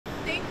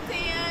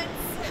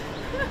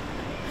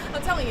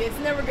telling you, it's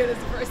never good as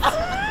the first time.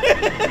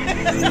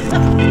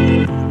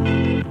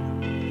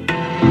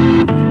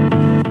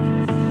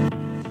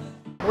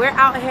 We're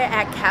out here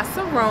at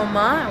Casa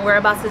Roma and we're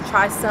about to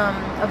try some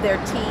of their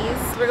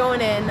teas. We're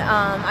going in.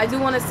 I do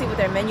want to see what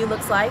their menu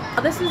looks like.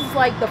 This is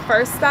like the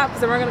first stop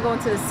because then we're going to go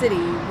into the city,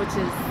 which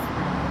is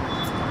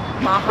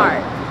my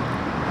heart,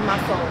 my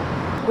soul.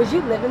 Would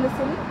you live in the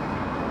city?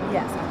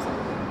 Yes,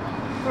 absolutely.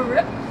 For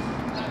real?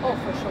 Oh,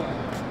 for sure.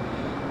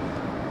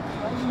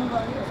 Why did you move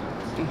out here?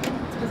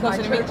 Because my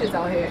church is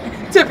out here.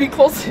 To be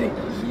close to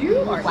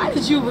you. Why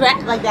did you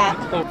act like that?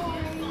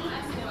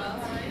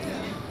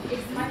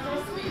 It's my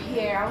first week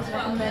here. I was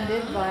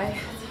recommended by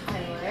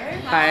Tyler.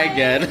 Hi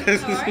again.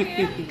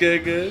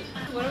 Good.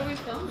 What are we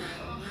filming?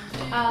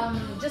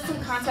 Just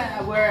some content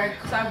at work.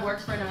 So I've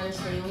worked for an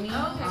artist, Naomi.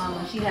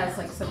 She has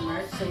like some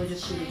merch, so we're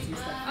just shooting some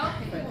stuff.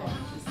 Okay, cool.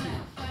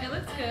 It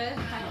looks good.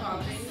 High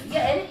quality.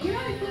 Yeah, and you know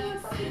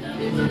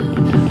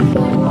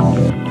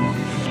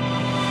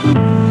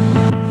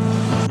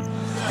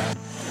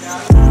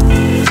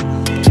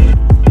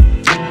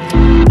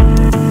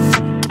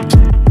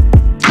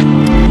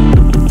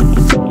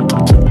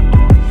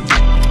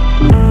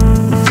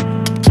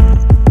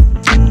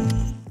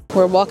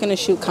we're walking to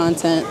shoot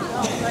content.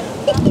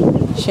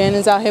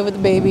 Shannon's out here with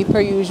the baby, per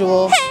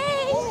usual.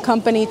 Hey.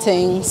 Company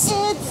things.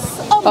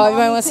 Oh,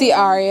 everybody want to see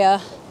Aria.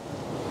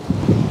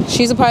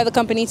 She's a part of the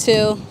company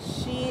too.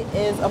 She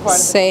is a part of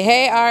Say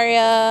hey,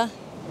 Aria.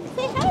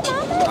 Say hi,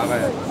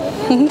 Mama.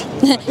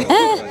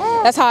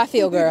 That's how I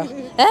feel, girl.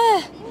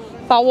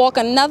 If I walk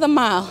another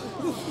mile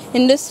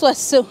in this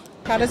sweatsuit.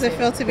 How does it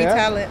feel to be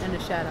talent? In the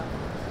shadow.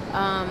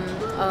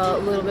 A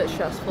little bit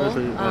stressful.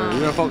 You're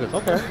gonna focus,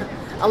 okay.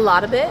 A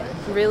lot of it,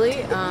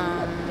 really. And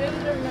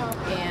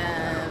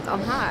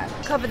I'm hot.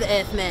 Cover the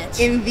F match.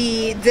 In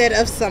the dead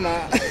of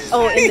summer.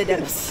 Oh, in the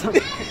dead of summer.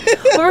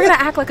 But we're gonna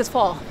act like it's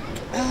fall.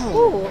 Oh,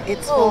 ooh,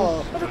 it's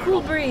fall. What a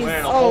cool breeze.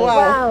 Oh,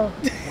 wow.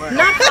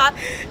 Not hot.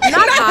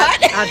 Not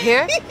hot out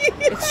here.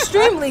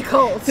 Extremely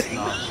cold.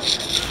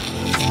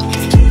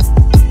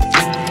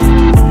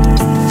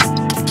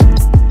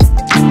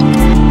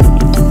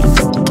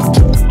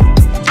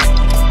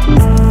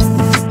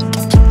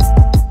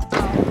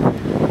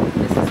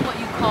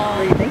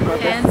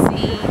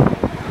 Fancy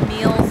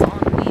meals on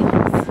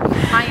wheels.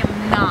 I am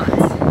not.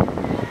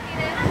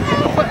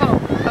 Oh,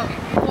 okay.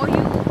 For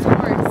you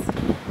tourists,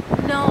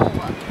 no.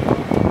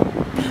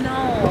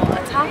 A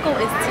taco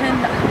is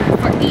 $10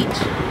 for each.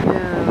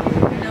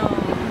 No.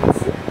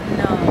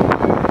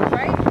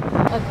 Right? A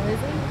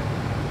glizzy?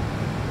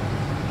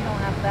 You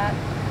don't have that?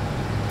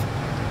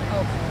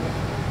 Okay.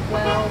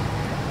 Well,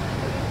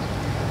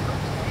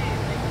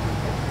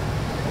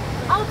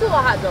 I'll do a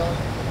hot dog.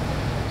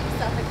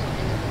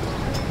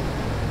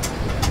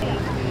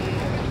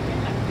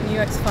 New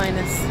York's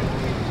finest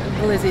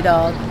glizzy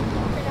dog.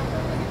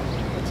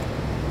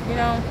 You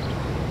know,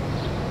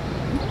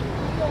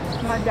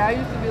 my dad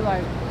used to be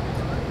like,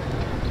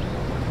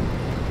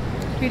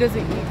 he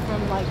doesn't eat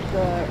from like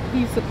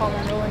he used to call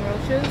them rolling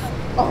roaches.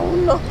 Oh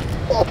no.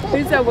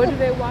 He said, where do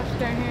they wash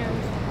their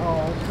hands?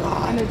 Oh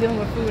God. And they're dealing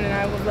with food, and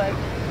I was like,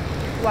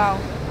 wow.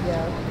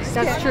 Yeah.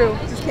 That's true.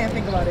 You just can't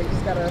think about it. You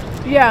just gotta.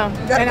 Yeah.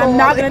 And I'm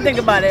not gonna think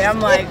about it. I'm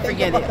like,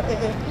 forget it.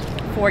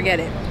 Forget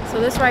it. So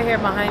this right here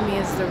behind me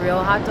is the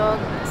real hot dog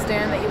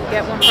stand that you would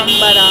get one from,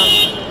 but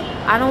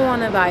I don't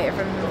want to buy it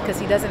from him because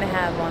he doesn't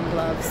have on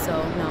gloves,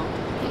 so no.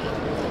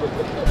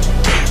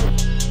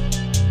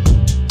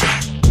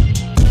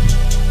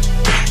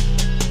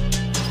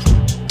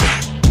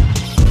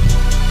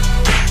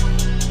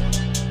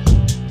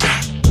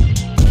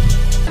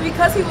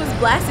 Because he was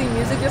blasting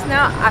music just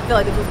now, I feel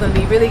like this was going to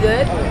be really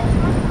good,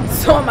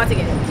 so I'm about to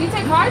get it. Do you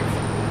take cards?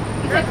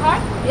 You take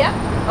cards? Yeah?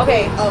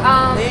 Okay.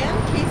 Lamb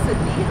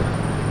quesadilla?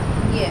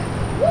 Yeah.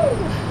 Woo.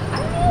 I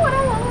don't know what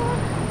I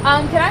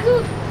want. Can I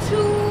do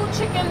 2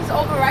 chickens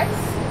over rice?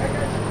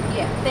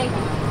 Yeah, thank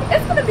you.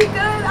 It's gonna be good.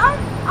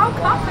 I'm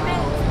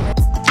confident.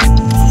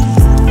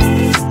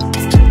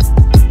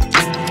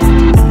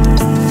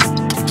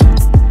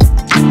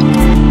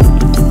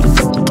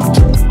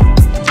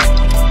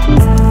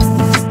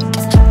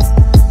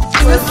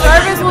 The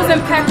service was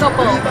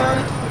impeccable.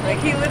 Like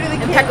he literally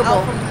impeccable. Came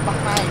out from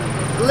behind.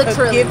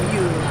 Literally. To give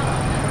you.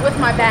 With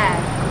my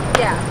bag.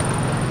 Yeah.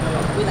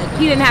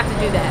 He didn't have to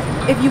do that.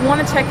 If you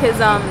want to check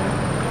his I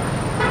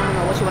don't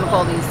know what you want to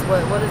call these.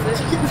 What is it?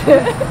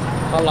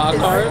 Halal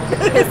card.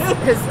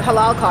 His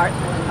halal card.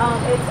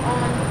 It's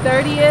on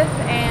 30th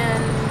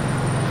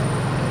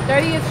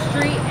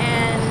Street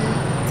and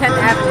 10th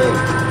Avenue,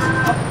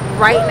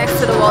 right next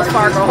to the Wells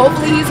Fargo.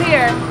 Hopefully he's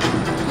here.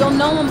 You'll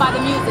know him by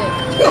the music.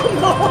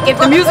 If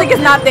the music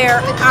is not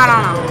there, I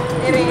don't know.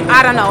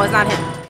 I don't know. It's not him.